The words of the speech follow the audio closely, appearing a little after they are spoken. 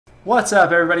What's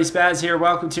up everybody, Spaz here.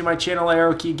 Welcome to my channel,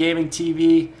 Overkill Gaming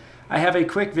TV. I have a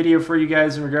quick video for you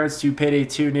guys in regards to Payday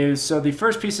 2 news. So the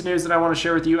first piece of news that I want to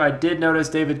share with you, I did notice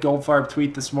David Goldfarb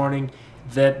tweet this morning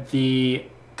that the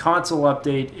console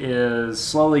update is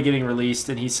slowly getting released,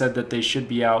 and he said that they should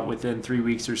be out within 3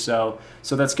 weeks or so.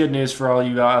 So that's good news for all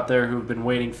you out there who have been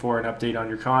waiting for an update on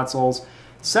your consoles.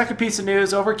 Second piece of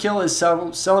news, Overkill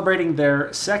is celebrating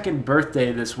their second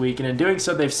birthday this week, and in doing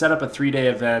so they've set up a 3-day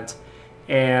event.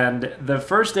 And the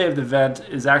first day of the event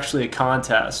is actually a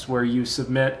contest where you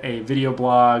submit a video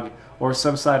blog or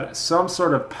some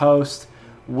sort of post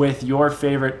with your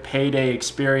favorite Payday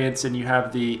experience, and you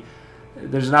have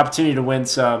there's an opportunity to win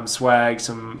some swag,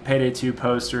 some Payday 2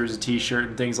 posters, a t-shirt,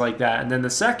 and things like that. And then the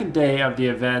second day of the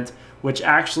event, which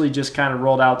actually just kind of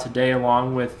rolled out today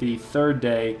along with the third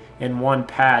day in one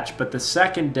patch, but the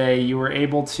second day you were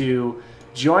able to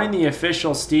join the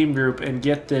official Steam group and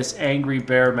get this Angry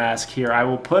Bear mask here. I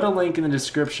will put a link in the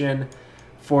description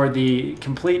for the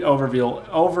complete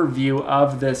overview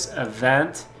of this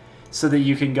event so that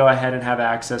you can go ahead and have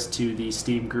access to the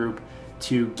Steam group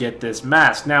to get this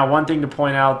mask. Now, one thing to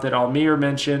point out that Almir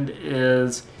mentioned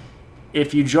is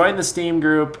if you join the Steam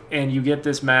group and you get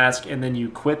this mask and then you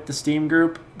quit the Steam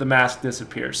group, the mask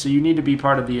disappears. So you need to be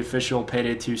part of the official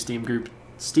Payday 2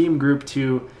 Steam group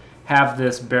to have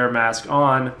this bear mask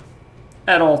on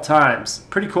at all times.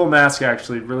 Pretty cool mask,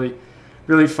 actually.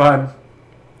 Really fun.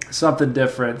 Something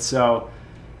different. So,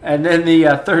 and then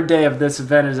the third day of this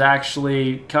event is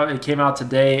actually, it came out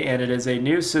today, and it is a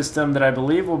new system that I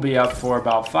believe will be up for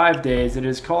about 5 days. It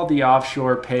is called the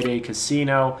Offshore Payday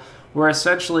Casino, where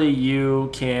essentially you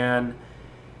can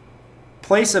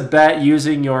place a bet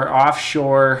using your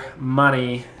offshore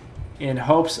money in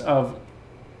hopes of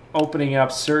opening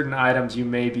up certain items you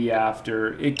may be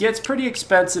after. It gets pretty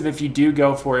expensive if you do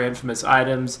go for infamous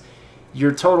items.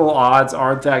 Your total odds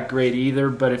aren't that great either,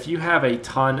 but if you have a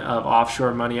ton of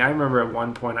offshore money, I remember at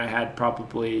one point I had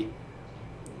probably,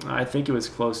 I think it was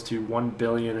close to 1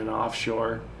 billion in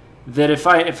offshore, that if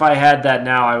I had that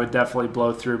now, I would definitely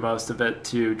blow through most of it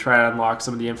to try to unlock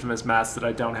some of the infamous masks that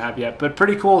I don't have yet. But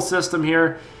pretty cool system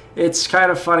here. It's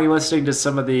kind of funny listening to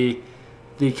some of the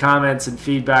comments and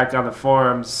feedback on the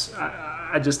forums.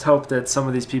 I just hope that some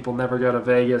of these people never go to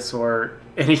Vegas or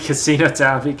any casino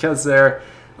town because they're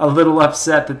a little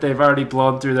upset that they've already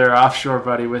blown through their offshore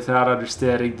money without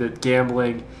understanding that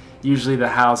gambling, usually the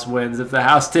house wins. If the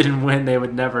house didn't win, they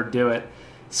would never do it.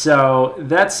 So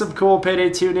that's some cool Payday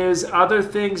 2 news. Other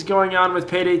things going on with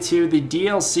Payday 2, the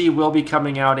DLC will be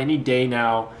coming out any day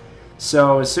now.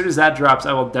 So as soon as that drops,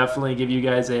 I will definitely give you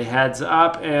guys a heads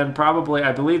up, and probably,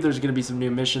 I believe there's going to be some new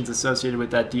missions associated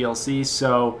with that DLC,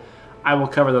 so I will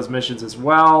cover those missions as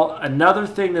well. Another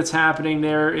thing that's happening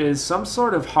there is some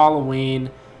sort of Halloween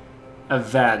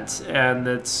event, and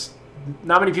it's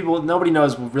not many people, nobody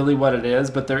knows really what it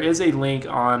is, but there is a link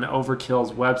on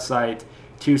Overkill's website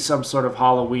to some sort of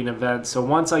Halloween event. So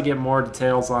once I get more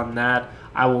details on that,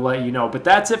 I will let you know. But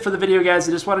that's it for the video, guys.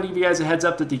 I just wanted to give you guys a heads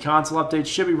up that the console update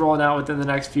should be rolling out within the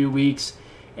next few weeks.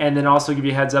 And then also give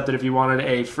you a heads up that if you wanted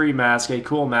a free mask, a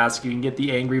cool mask, you can get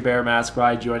the Angry Bear mask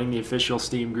by joining the official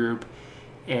Steam group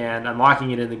and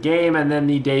unlocking it in the game. And then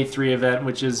the Day 3 event,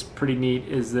 which is pretty neat,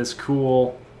 is this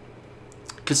cool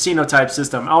casino type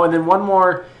system. Oh, and then one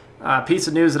more piece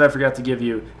of news that I forgot to give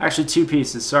you. Actually, two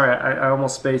pieces. Sorry, I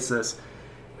almost spaced this.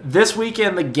 This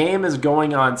weekend, the game is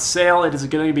going on sale. It is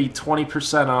going to be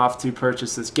 20% off to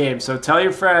purchase this game. So tell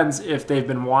your friends if they've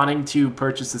been wanting to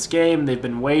purchase this game, they've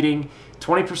been waiting.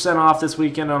 20% off this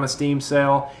weekend on a Steam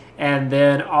sale. And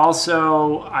then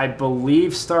also, I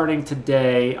believe starting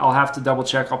today, I'll have to double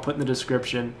check, I'll put in the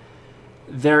description,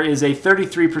 there is a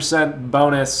 33%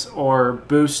 bonus or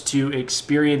boost to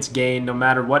experience gain no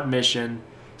matter what mission.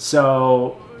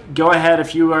 So go ahead,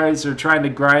 if you guys are trying to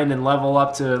grind and level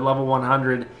up to level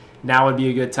 100, now would be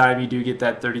a good time. You do get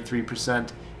that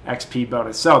 33% XP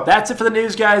bonus. So that's it for the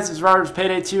news, guys. As far as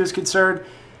Payday 2 is concerned,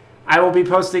 I will be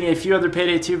posting a few other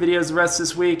Payday 2 videos the rest of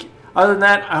this week. Other than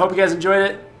that, I hope you guys enjoyed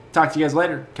it. Talk to you guys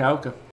later. Kaoka.